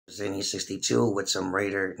Zenny62 with some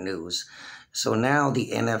Raider news. So now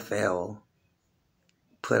the NFL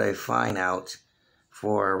put a fine out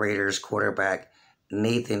for Raiders quarterback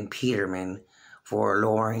Nathan Peterman for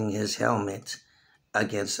lowering his helmet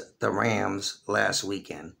against the Rams last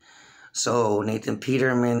weekend. So Nathan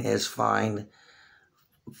Peterman is fined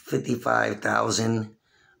 $55,000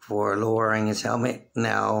 for lowering his helmet.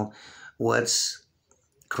 Now, what's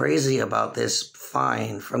crazy about this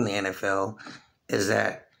fine from the NFL is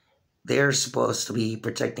that they're supposed to be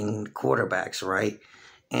protecting quarterbacks, right?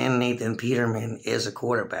 And Nathan Peterman is a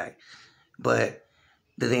quarterback. But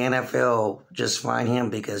did the NFL just fine him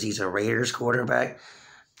because he's a Raiders quarterback?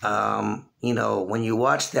 When you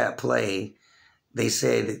watch that play, they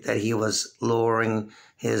said that he was lowering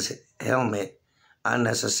his helmet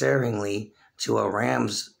unnecessarily to a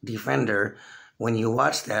Rams defender. When you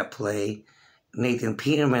watch that play, Nathan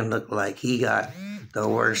Peterman looked like he got the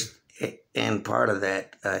worst end part of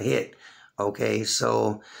that hit. Okay,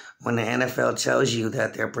 so when the NFL tells you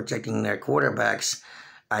that they're protecting their quarterbacks,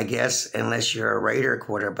 I guess unless you're a Raider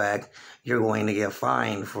quarterback, you're going to get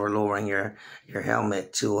fined for lowering your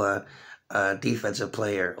helmet to a defensive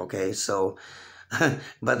player. Okay, so,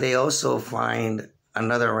 but they also fined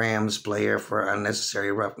another Rams player for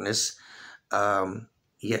unnecessary roughness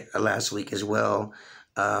last week as well.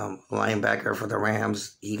 Linebacker for the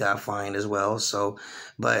Rams, he got fined as well. So,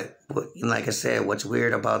 but like I said, what's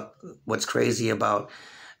crazy about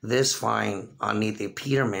this fine on Nathan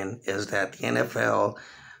Peterman is that the NFL,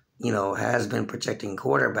 has been protecting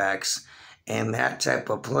quarterbacks, and that type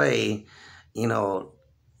of play,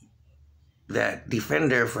 that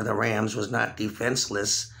defender for the Rams was not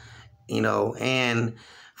defenseless, and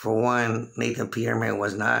for one, Nathan Peterman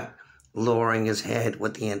was not lowering his head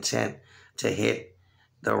with the intent to hit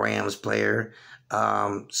the Rams player.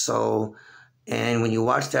 And when you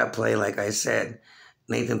watch that play, like I said,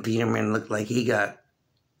 Nathan Peterman looked like he got,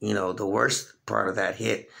 the worst part of that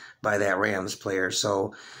hit by that Rams player.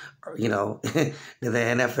 So, did the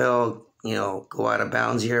NFL, go out of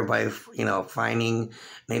bounds here by, fining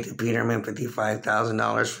Nathan Peterman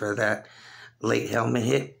 $55,000 for that late helmet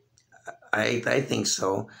hit? I think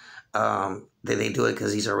so. Did they do it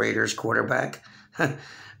because he's a Raiders quarterback?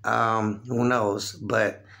 Who knows?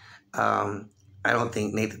 But I don't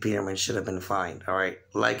think Nathan Peterman should have been fined. All right.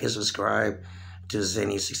 Like and subscribe to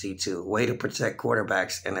Zenny62. Way to protect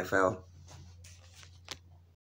quarterbacks, NFL.